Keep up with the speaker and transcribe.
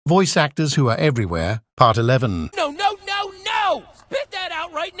Voice Actors Who Are Everywhere, Part 11. No! Spit that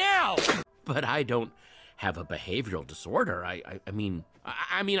out right now! But I don't have a behavioral disorder. I mean,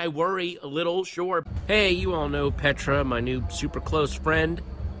 I worry a little, sure. Hey, you all know Petra, my new super close friend.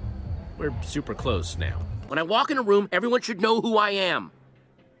 We're super close now. When I walk in a room, everyone should know who I am.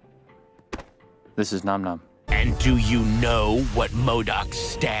 This is Nom Nom. And do you know what MODOK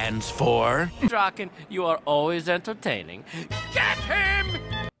stands for? Draken, you are always entertaining. Get him!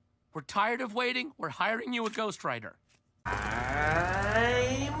 We're tired of waiting. We're hiring you a ghostwriter.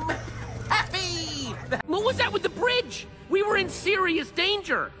 I'm happy! What was that with the bridge? We were in serious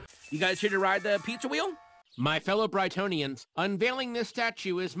danger. You guys here to ride the pizza wheel? My fellow Brightonians, unveiling this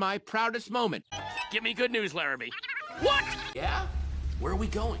statue is my proudest moment. Give me good news, Larrabee. What? Yeah? Where are we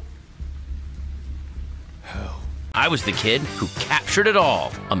going? Hell. I was the kid who captured it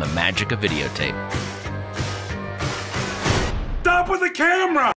all on the magic of videotape. Stop with the camera!